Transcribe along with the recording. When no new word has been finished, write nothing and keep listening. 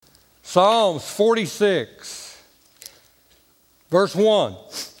Psalms 46, verse 1.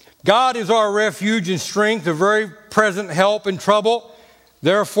 God is our refuge and strength, a very present help in trouble.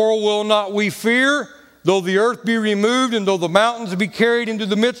 Therefore will not we fear, though the earth be removed, and though the mountains be carried into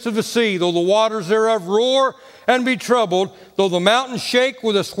the midst of the sea, though the waters thereof roar and be troubled, though the mountains shake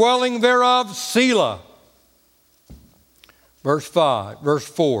with the swelling thereof, Selah. Verse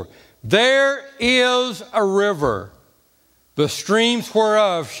 4. There is a river, the streams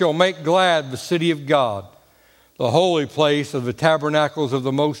whereof shall make glad the city of God, the holy place of the tabernacles of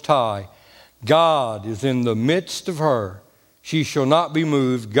the Most High. God is in the midst of her. She shall not be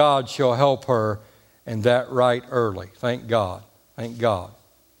moved. God shall help her, and that right early. Thank God. Thank God.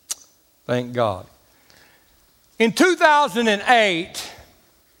 Thank God. In 2008,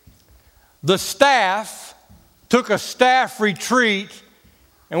 the staff took a staff retreat,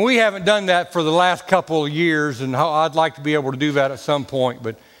 and we haven't done that for the last couple of years, and I'd like to be able to do that at some point,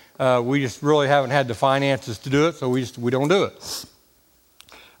 but we just really haven't had the finances to do it, so we don't do it.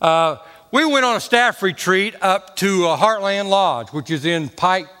 We went on a staff retreat up to Heartland Lodge, which is in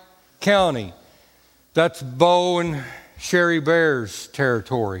Pike County. That's Bo and Sherry Bear's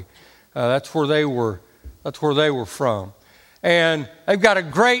territory. That's where they were from. And they've got a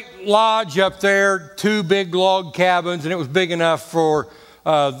great lodge up there, 2 big log cabins, and it was big enough for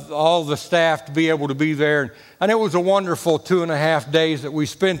all the staff to be able to be there. And it was a wonderful 2.5 days that we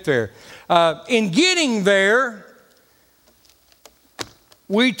spent there. In getting there,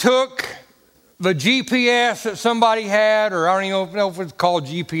 we took the GPS that somebody had, or I don't even know if it's called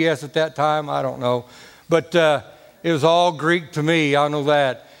GPS at that time, I don't know. But it was all Greek to me, I know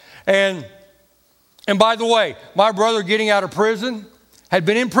that. And by the way, my brother getting out of prison had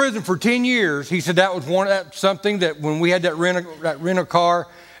been in prison for 10 years. He said that was something that when we had that rent a car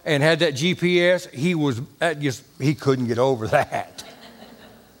and had that GPS, he couldn't get over that.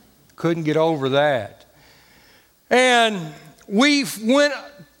 Couldn't get over that. And we went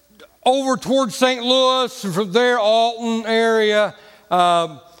over towards St. Louis, and from there, Alton area,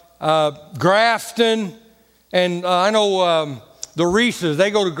 Grafton, and I know the Reeses,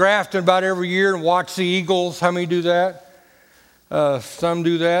 they go to Grafton about every year and watch the Eagles. How many do that? Some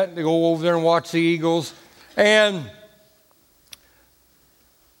do that. They go over there and watch the Eagles. And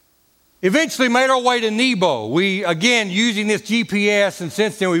eventually made our way to Nebo. We, again, using this GPS, and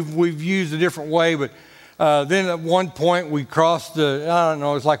since then we've used a different way, but then at one point we crossed I don't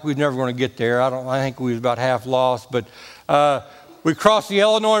know, it's like we were never going to get there. I think we was about half lost, but we crossed the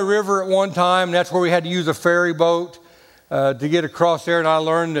Illinois River at one time, and that's where we had to use a ferry boat to get across there, and I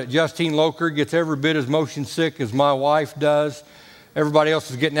learned that Justine Loker gets every bit as motion sick as my wife does. Everybody else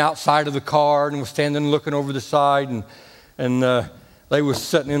was getting outside of the car and was standing looking over the side, and they was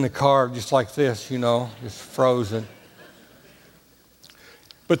sitting in the car just like this, just frozen.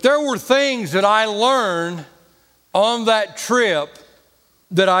 But there were things that I learned on that trip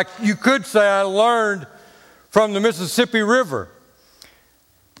that you could say I learned from the Mississippi River.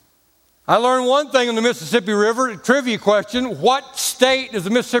 I learned one thing on the Mississippi River, trivia question: what state does the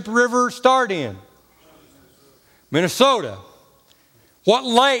Mississippi River start in? Minnesota. What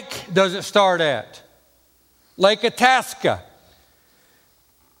lake does it start at? Lake Itasca.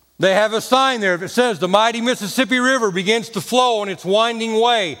 They have a sign there that says the mighty Mississippi River begins to flow on its winding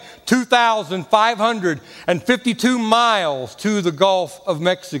way, 2,552 miles to the Gulf of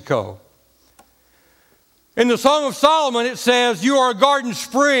Mexico. In the Song of Solomon, it says, you are a garden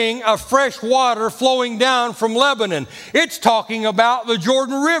spring of fresh water flowing down from Lebanon. It's talking about the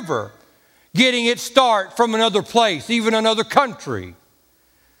Jordan River getting its start from another place, even another country,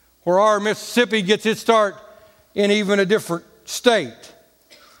 where our Mississippi gets its start in even a different state.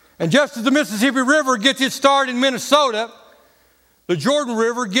 And just as the Mississippi River gets its start in Minnesota, the Jordan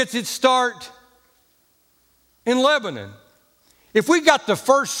River gets its start in Lebanon. If we got the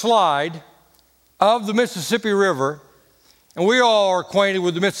first slide of the Mississippi River, and we all are acquainted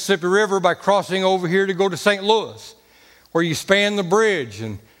with the Mississippi River by crossing over here to go to St. Louis, where you span the bridge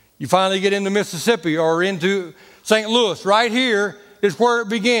and you finally get into Mississippi or into St. Louis. Right here is where it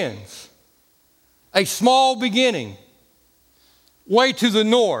begins. A small beginning, way to the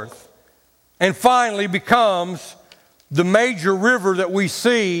north, and finally becomes the major river that we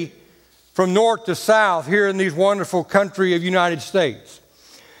see from north to south here in these wonderful country of United States.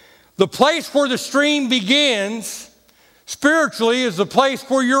 The place where the stream begins spiritually is the place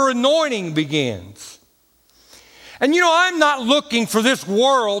where your anointing begins. And I'm not looking for this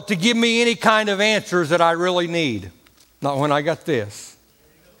world to give me any kind of answers that I really need. Not when I got this.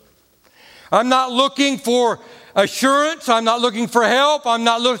 I'm not looking for assurance. I'm not looking for help. I'm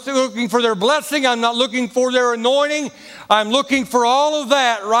not looking for their blessing. I'm not looking for their anointing. I'm looking for all of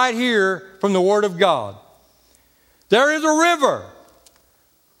that right here from the Word of God. There is a river,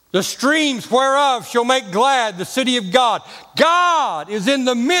 the streams whereof shall make glad the city of God. God is in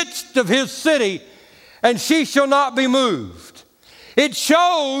the midst of His city, and she shall not be moved. It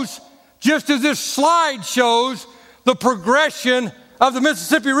shows, just as this slide shows, the progression of the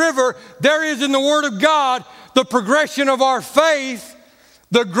Mississippi River. There is in the Word of God the progression of our faith,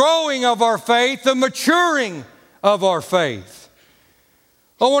 the growing of our faith, the maturing of our faith.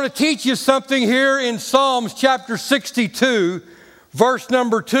 I want to teach you something here in Psalms chapter 62, verse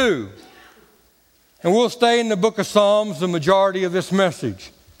number 2. And we'll stay in the book of Psalms the majority of this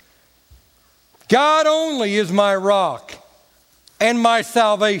message. God only is my rock and my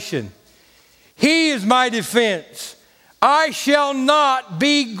salvation. He is my defense. I shall not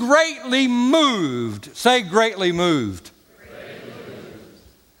be greatly moved. Say greatly moved.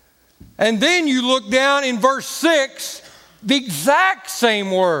 And then you look down in verse 6, the exact same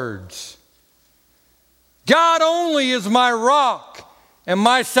words. God only is my rock and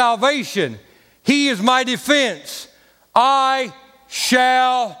my salvation. He is my defense. I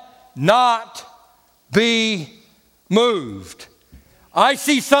shall not be moved. I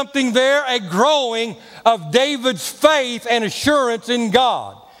see something there, a growing of David's faith and assurance in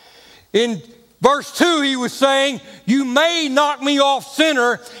God. In verse 2, he was saying, you may knock me off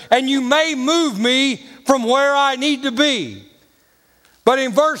center and you may move me from where I need to be. But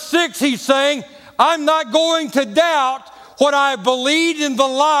in verse 6, he's saying, I'm not going to doubt what I believed in the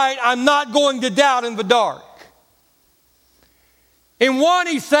light. I'm not going to doubt in the dark. In 1,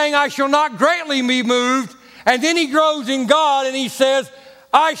 he's saying, I shall not greatly be moved. And then he grows in God and he says,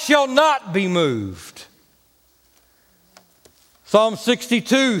 I shall not be moved. Psalm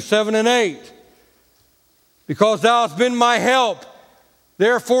 62, 7 and 8. Because thou hast been my help,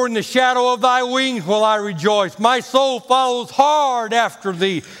 therefore in the shadow of thy wings will I rejoice. My soul follows hard after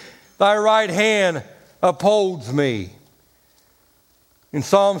thee. Thy right hand upholds me. In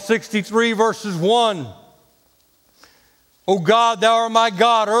Psalm 63, verses 1. O God, thou art my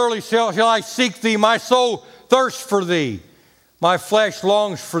God. Early shall I seek thee. My soul thirsts for thee. My flesh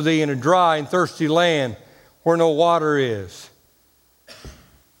longs for thee in a dry and thirsty land where no water is.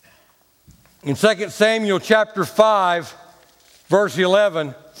 In 2 Samuel chapter 5, verse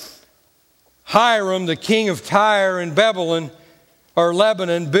 11, Hiram, the king of Tyre and Lebanon,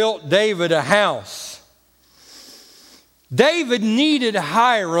 built David a house. David needed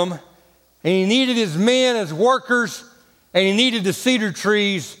Hiram, and he needed his men as workers, and he needed the cedar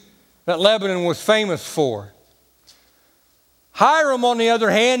trees that Lebanon was famous for. Hiram, on the other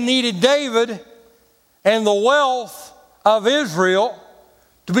hand, needed David and the wealth of Israel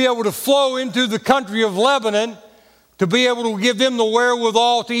to be able to flow into the country of Lebanon, to be able to give them the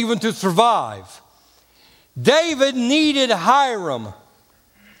wherewithal to even to survive. David needed Hiram.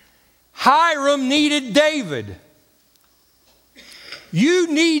 Hiram needed David.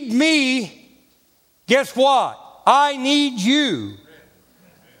 You need me. Guess what? I need you.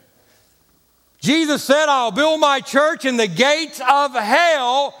 Jesus said, I'll build my church and the gates of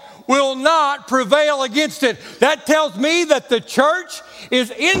hell will not prevail against it. That tells me that the church is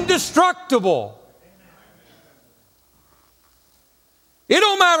indestructible. It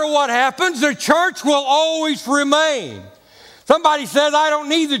don't matter what happens, the church will always remain. Somebody says, I don't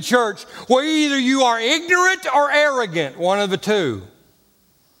need the church. Well, either you are ignorant or arrogant, one of the two.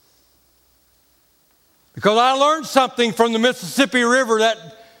 Because I learned something from the Mississippi River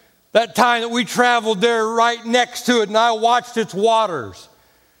that time that we traveled there right next to it, and I watched its waters.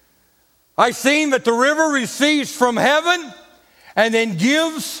 I seen that the river receives from heaven and then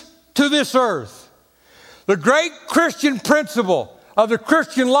gives to this earth. The great Christian principle of the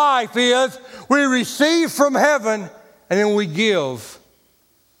Christian life is we receive from heaven and then we give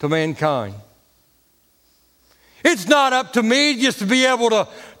to mankind. It's not up to me just to be able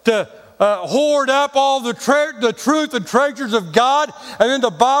to hoard up all the truth and treasures of God and then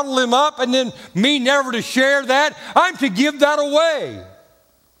to bottle them up and then me never to share that. I'm to give that away.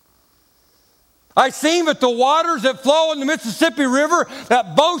 I seen that the waters that flow in the Mississippi River,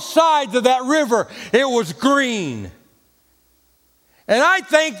 that both sides of that river, it was green. And I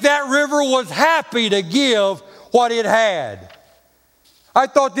think that river was happy to give what it had. I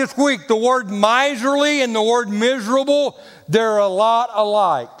thought this week the word miserly and the word miserable, they're a lot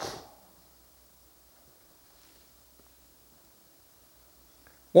alike.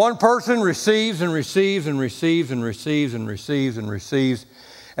 One person receives and receives and receives and receives and receives and receives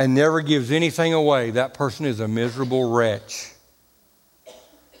and never gives anything away. That person is a miserable wretch.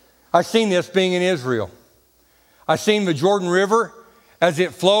 I've seen this being in Israel. I've seen the Jordan River as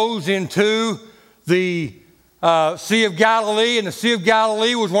it flows into the Sea of Galilee, and the Sea of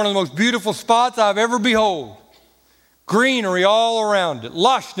Galilee was one of the most beautiful spots I've ever beheld. Greenery all around it,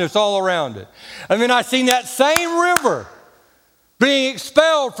 lushness all around it. And then I've seen that same river being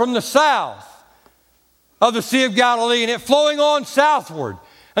expelled from the south of the Sea of Galilee, and it flowing on southward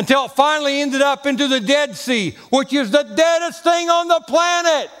until it finally ended up into the Dead Sea, which is the deadest thing on the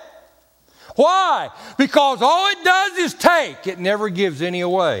planet. Why? Because all it does is take. It never gives any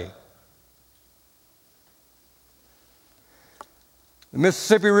away. The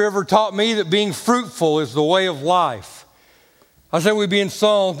Mississippi River taught me that being fruitful is the way of life. I said we'd be in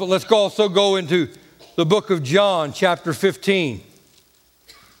Psalms, but let's also go into the book of John, chapter 15.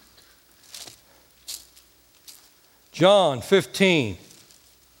 John 15.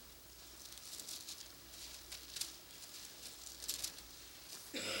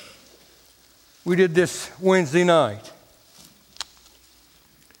 We did this Wednesday night.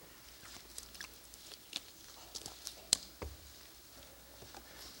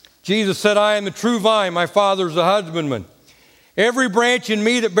 Jesus said, I am the true vine, my Father is the husbandman. Every branch in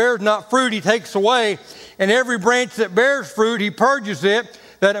me that bears not fruit, he takes away, and every branch that bears fruit, he purges it,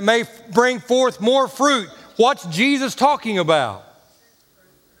 that it may bring forth more fruit. What's Jesus talking about?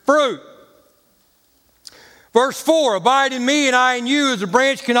 Fruit. Verse 4, abide in me and I in you, as a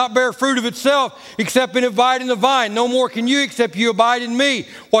branch cannot bear fruit of itself, except it abide in the vine. No more can you, except you abide in me.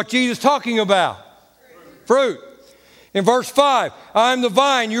 What Jesus talking about? Fruit. In verse 5, I am the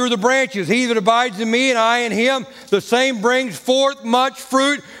vine, you are the branches. He that abides in me and I in him, the same brings forth much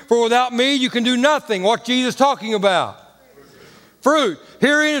fruit, for without me you can do nothing. What Jesus talking about? Fruit.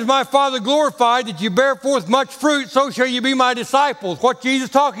 Herein is my Father glorified, that you bear forth much fruit, so shall you be my disciples. What Jesus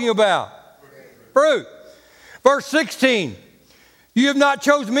talking about? Fruit. Verse 16, you have not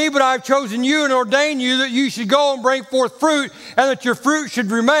chosen me, but I have chosen you and ordained you that you should go and bring forth fruit, and that your fruit should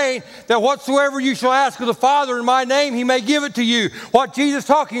remain, that whatsoever you shall ask of the Father in my name, he may give it to you. What Jesus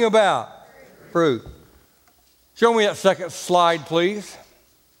talking about? Fruit. Show me that second slide, please.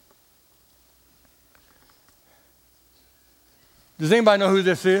 Does anybody know who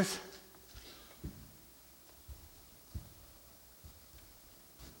this is?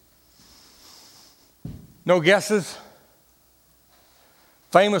 No guesses?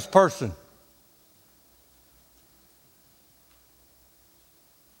 Famous person.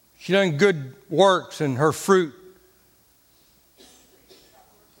 She done good works and her fruit.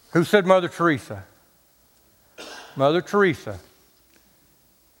 Who said Mother Teresa? Mother Teresa.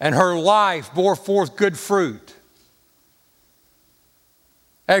 And her life bore forth good fruit.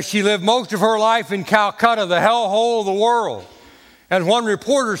 As she lived most of her life in Calcutta, the hellhole of the world. And one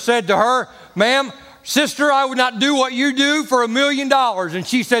reporter said to her, ma'am, sister, I would not do what you do for $1 million. And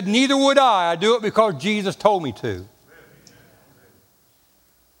she said, neither would I. I do it because Jesus told me to.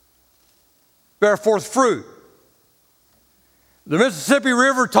 Bear forth fruit. The Mississippi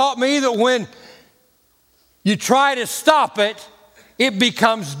River taught me that when you try to stop it, it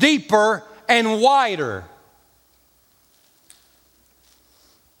becomes deeper and wider.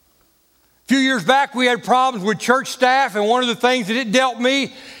 A few years back, we had problems with church staff, and one of the things that it dealt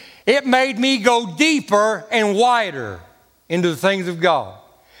me, it made me go deeper and wider into the things of God.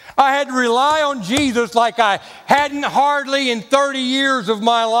 I had to rely on Jesus like I hadn't hardly in 30 years of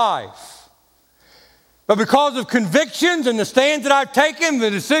my life. But because of convictions and the stands that I've taken,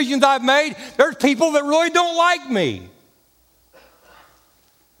 the decisions I've made, there's people that really don't like me.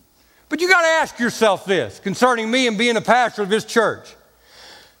 But you got to ask yourself this concerning me and being a pastor of this church.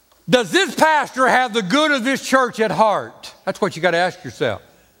 Does this pastor have the good of this church at heart? That's what you got to ask yourself.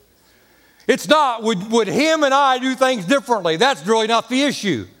 It's not, would him and I do things differently? That's really not the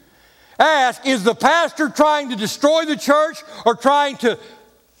issue. Ask, is the pastor trying to destroy the church or trying to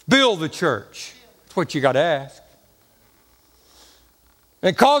build the church? That's what you got to ask.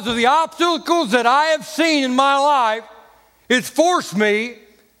 And because of the obstacles that I have seen in my life, it's forced me,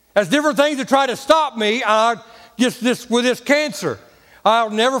 as different things to try to stop me, just with this cancer.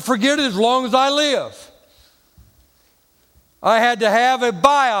 I'll never forget it as long as I live. I had to have a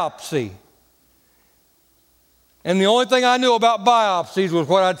biopsy. And the only thing I knew about biopsies was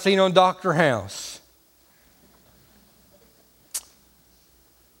what I'd seen on Dr. House.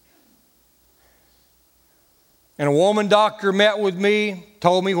 And a woman doctor met with me,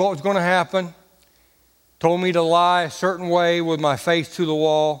 told me what was going to happen, told me to lie a certain way with my face to the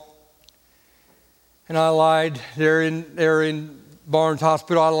wall. And I lied there in Barnes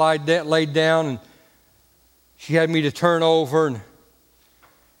Hospital. I laid down, and she had me to turn over, and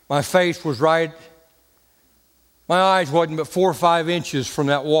my face was right. My eyes wasn't but 4 or 5 inches from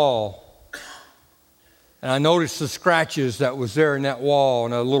that wall. And I noticed the scratches that was there in that wall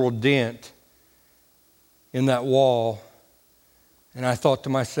and a little dent in that wall. And I thought to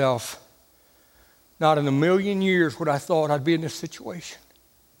myself, not in a million years would I thought I'd be in this situation.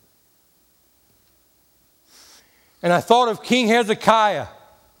 And I thought of King Hezekiah,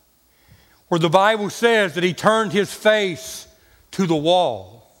 where the Bible says that he turned his face to the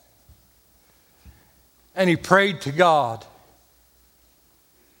wall and he prayed to God.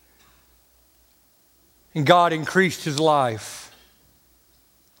 And God increased his life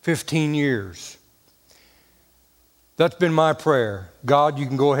 15 years. That's been my prayer. God, you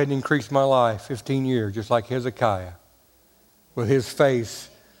can go ahead and increase my life 15 years, just like Hezekiah, with his face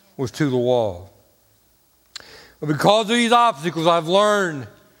was to the wall. But because of these obstacles, I've learned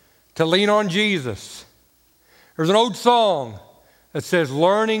to lean on Jesus. There's an old song that says,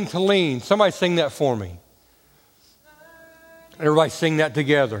 learning to lean. Somebody sing that for me. Everybody sing that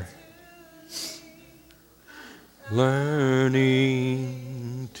together. Learning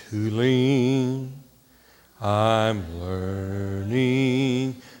to lean, I'm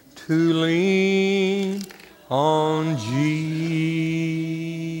learning to lean on Jesus,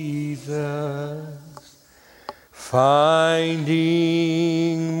 finding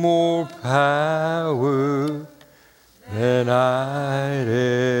more power than I'd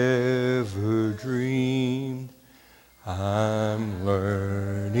ever dreamed. I'm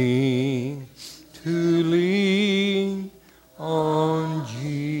learning to lean on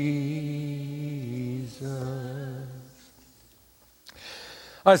Jesus.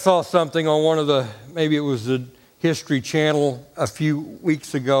 I saw something on one of the, maybe it was the History Channel a few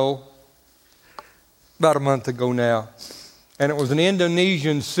weeks ago, about a month ago now, and it was an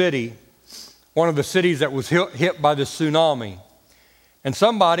Indonesian city, one of the cities that was hit by the tsunami. And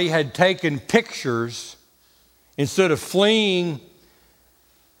somebody had taken pictures instead of fleeing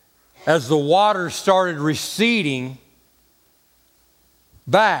as the water started receding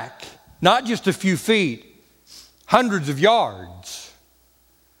back, not just a few feet, hundreds of yards.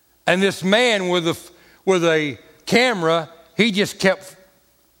 And this man with a camera, he just kept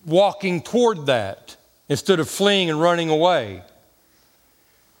walking toward that instead of fleeing and running away.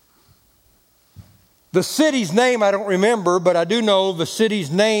 The city's name I don't remember, but I do know the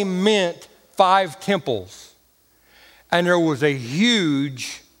city's name meant 5 temples. And there was a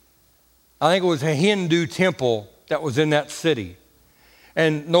huge, I think it was a Hindu temple that was in that city.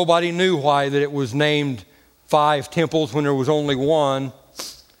 And nobody knew why that it was named 5 temples when there was only one.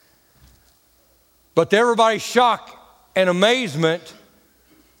 But to everybody's shock and amazement,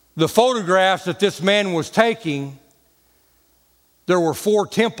 the photographs that this man was taking, there were 4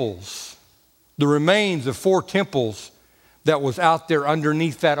 temples, the remains of 4 temples that was out there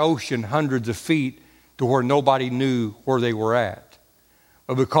underneath that ocean, hundreds of feet, to where nobody knew where they were at.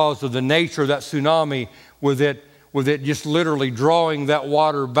 But because of the nature of that tsunami, with it just literally drawing that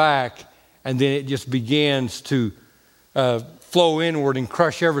water back, and then it just begins to flow inward and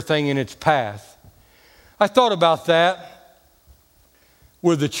crush everything in its path. I thought about that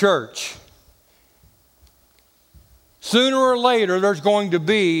with the church. Sooner or later, there's going to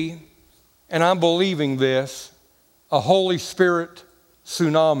be, and I'm believing this, a Holy Spirit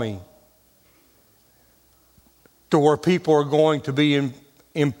tsunami, to where people are going to be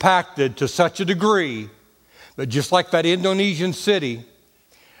impacted to such a degree that just like that Indonesian city,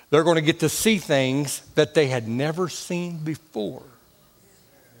 they're going to get to see things that they had never seen before.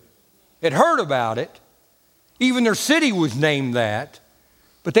 Had heard about it. Even their city was named that,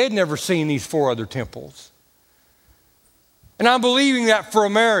 but they had never seen these 4 other temples. And I'm believing that for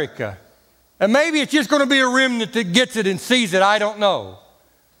America. And maybe it's just going to be a remnant that gets it and sees it. I don't know.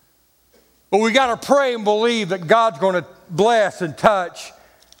 But we got to pray and believe that God's going to bless and touch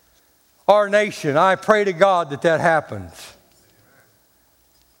our nation. I pray to God that that happens.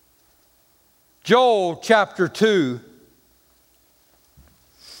 Joel chapter 2.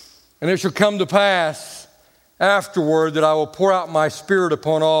 And it shall come to pass afterward that I will pour out my spirit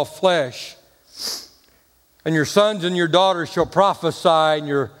upon all flesh. And your sons and your daughters shall prophesy, and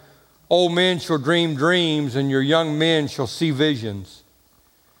your old men shall dream dreams, and your young men shall see visions.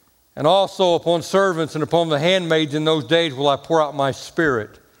 And also upon servants and upon the handmaids in those days will I pour out my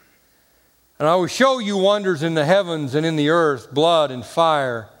spirit. And I will show you wonders in the heavens and in the earth, blood and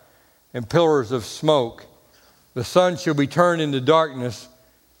fire and pillars of smoke. The sun shall be turned into darkness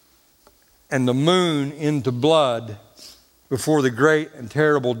and the moon into blood before the great and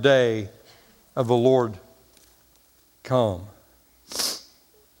terrible day of the Lord come.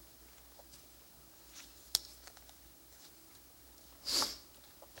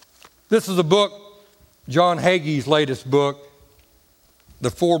 This is a book, John Hagee's latest book, The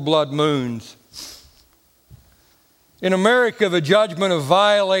 4 Blood Moons. In America, the judgment of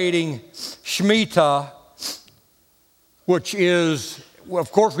violating Shemitah, which is, well,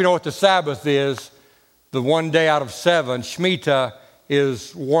 of course we know what the Sabbath is, the 1 day out of 7. Shemitah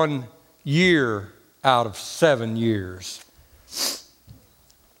is 1 year out of 7 years.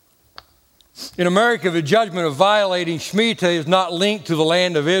 In America, the judgment of violating Shemitah is not linked to the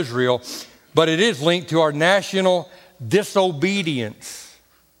land of Israel, but it is linked to our national disobedience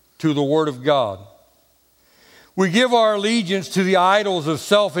to the Word of God. We give our allegiance to the idols of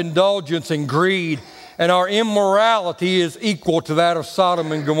self-indulgence and greed, and our immorality is equal to that of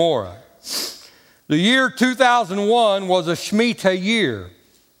Sodom and Gomorrah. The year 2001 was a Shemitah year.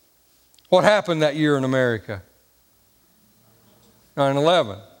 What happened that year in America?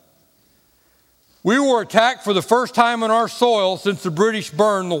 9/11. We were attacked for the first time on our soil since the British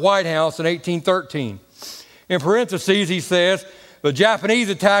burned the White House in 1813. In parentheses, he says, the Japanese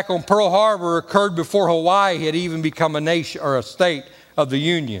attack on Pearl Harbor occurred before Hawaii had even become a nation or a state of the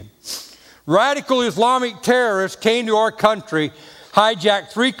Union. Radical Islamic terrorists came to our country,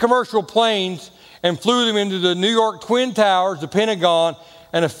 hijacked 3 commercial planes, and flew them into the New York Twin Towers, the Pentagon,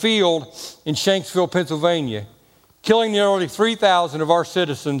 and a field in Shanksville, Pennsylvania, killing nearly 3,000 of our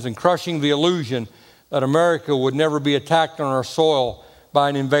citizens and crushing the illusion that America would never be attacked on our soil by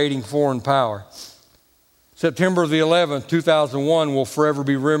an invading foreign power. September the 11th, 2001 will forever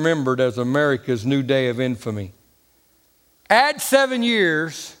be remembered as America's new day of infamy. Add 7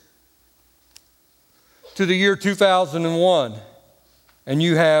 years to the year 2001, and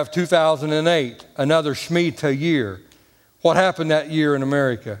you have 2008, another Shemitah year. What happened that year in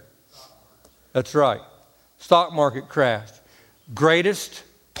America? That's right. Stock market crashed. Greatest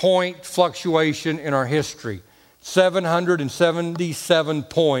point fluctuation in our history. 777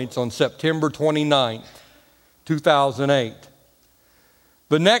 points on September 29th, 2008.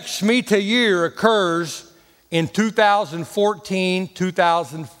 The next Shemitah year occurs in 2014,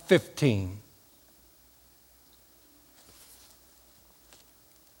 2015.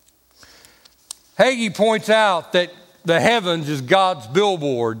 Hagee points out that the heavens is God's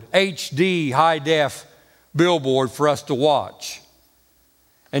billboard, HD, high def billboard for us to watch.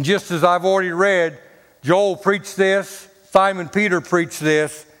 And just as I've already read, Joel preached this, Simon Peter preached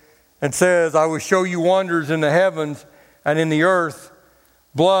this, and says, I will show you wonders in the heavens and in the earth,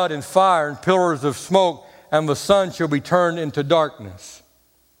 blood and fire and pillars of smoke, and the sun shall be turned into darkness.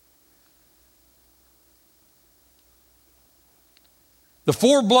 The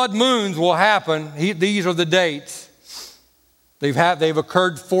 4 blood moons will happen. These are the dates. They've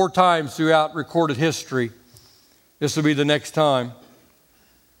occurred 4 times throughout recorded history. This will be the next time.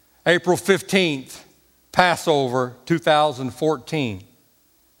 April 15th, Passover 2014.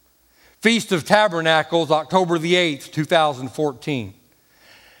 Feast of Tabernacles, October the 8th, 2014.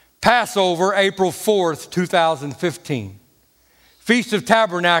 Passover, April 4th, 2015. Feast of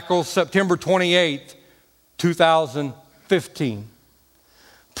Tabernacles, September 28th, 2015.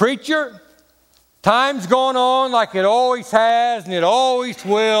 Preacher, time's gone on like it always has and it always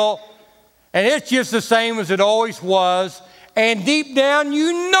will, and it's just the same as it always was, and deep down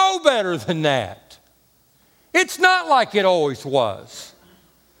you know better than that. It's not like it always was.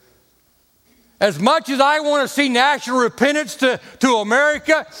 As much as I want to see national repentance to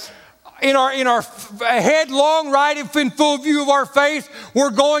America, in our headlong right in full view of our faith, we're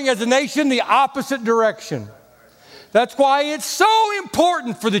going as a nation the opposite direction. That's why it's so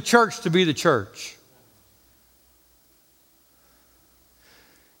important for the church to be the church.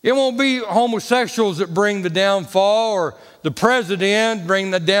 It won't be homosexuals that bring the downfall or the president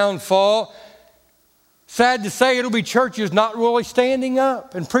bring the downfall. Sad to say, it'll be churches not really standing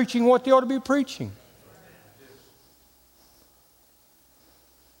up and preaching what they ought to be preaching.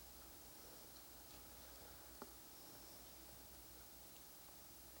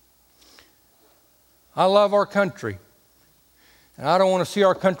 I love our country. And I don't want to see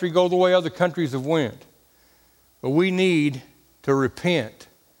our country go the way other countries have went. But we need to repent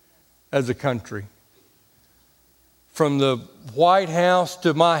as a country. From the White House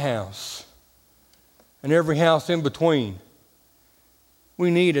to my house. And every house in between.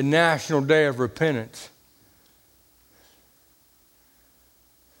 We need a national day of repentance.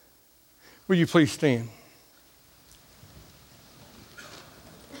 Will you please stand?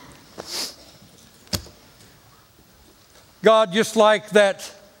 God, just like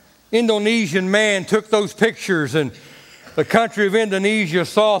that Indonesian man took those pictures and the country of Indonesia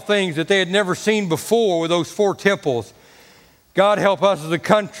saw things that they had never seen before with those 4 temples. God, help us as a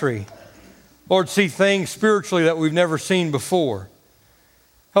country, Lord, see things spiritually that we've never seen before.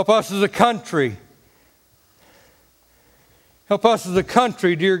 Help us as a country. Help us as a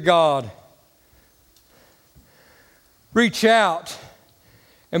country, dear God, reach out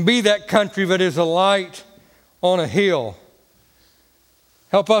and be that country that is a light on a hill.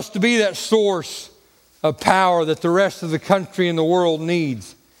 Help us to be that source of power that the rest of the country and the world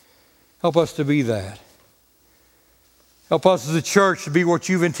needs. Help us to be that. Help us as a church to be what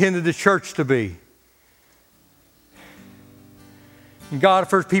you've intended the church to be. And God, if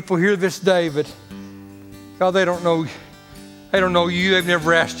there's people here this day, but God, they don't know you. They've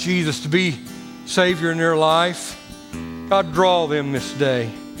never asked Jesus to be Savior in their life. God, draw them this day.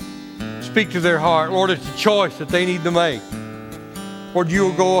 Speak to their heart. Lord, it's a choice that they need to make. Lord,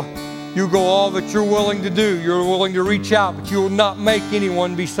 you go all that you're willing to do. You're willing to reach out, but you will not make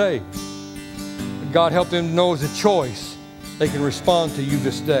anyone be saved. But God, help them to know as a choice they can respond to you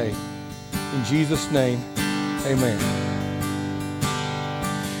this day. In Jesus' name, amen.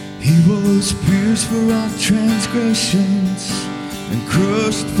 He was pierced for our transgressions and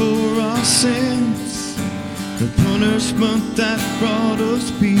crushed for our sins. The punishment that brought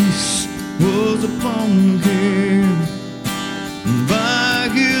us peace was upon him. And by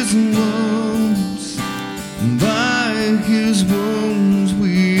his wounds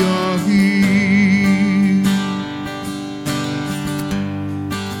we are healed.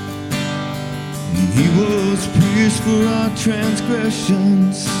 And he was pierced for our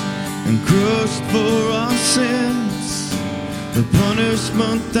transgressions and crushed for our sins. The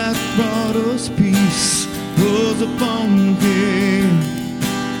punishment that brought us peace was upon him.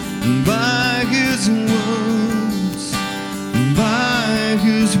 And by his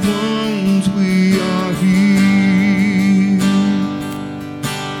wounds we are healed.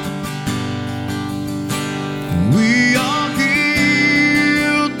 We are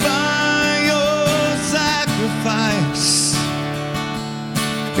healed by your sacrifice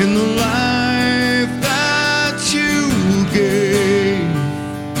in the life that you gave.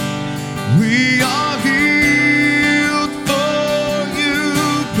 We are healed, for you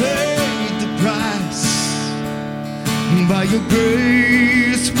paid the price. By your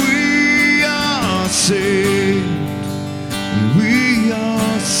grace we are saved. We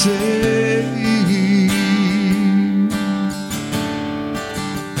are saved.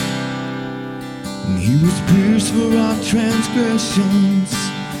 And he was pierced for our transgressions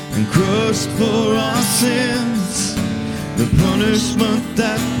and crushed for our sins. The punishment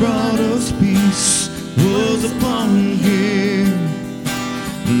that brought us peace was upon him.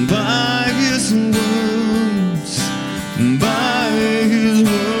 And by his wounds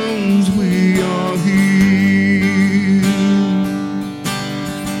we are healed.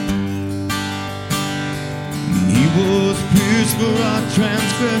 And he was pierced for our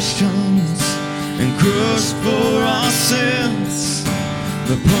transgressions and crushed for our sins.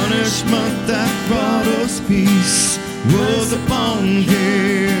 The punishment that brought us peace was upon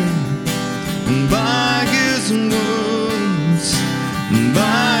him. And by his wounds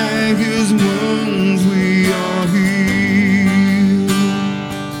we are healed.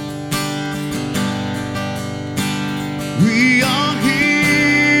 We are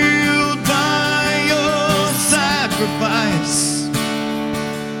healed by your sacrifice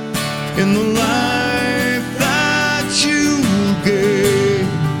in the life that you gave.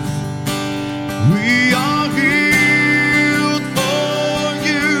 We are healed, for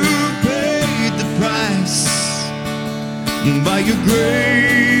you paid the price. And by your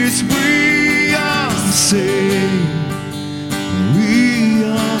grace we are saved. We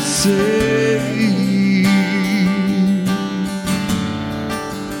are saved.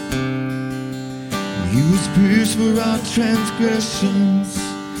 He was pierced for our transgressions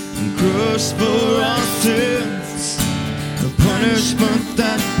and crushed for our sins. The punishment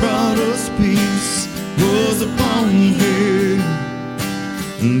that brought us peace was upon him.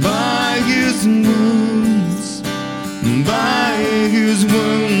 And by his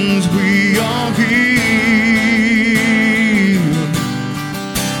wounds we are healed.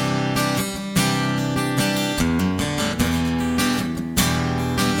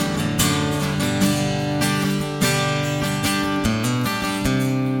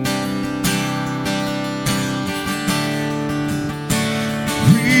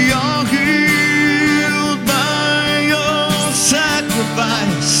 We are healed by your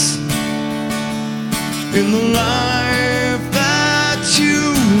sacrifice in the life that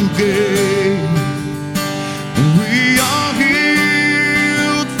you gave. We are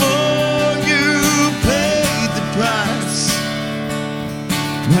healed, for you paid the price.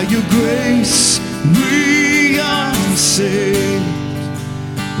 By your grace we are saved.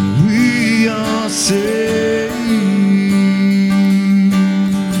 We are saved.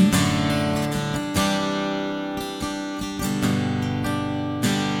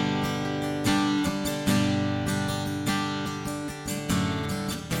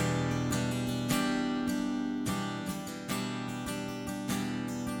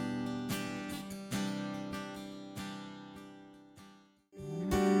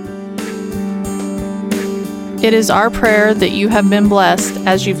 It is our prayer that you have been blessed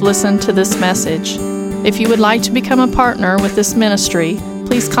as you've listened to this message. If you would like to become a partner with this ministry,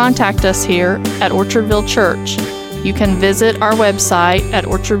 please contact us here at Orchardville Church. You can visit our website at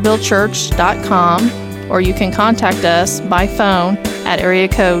orchardvillechurch.com, or you can contact us by phone at area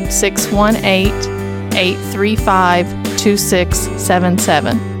code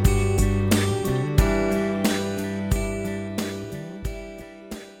 618-835-2677.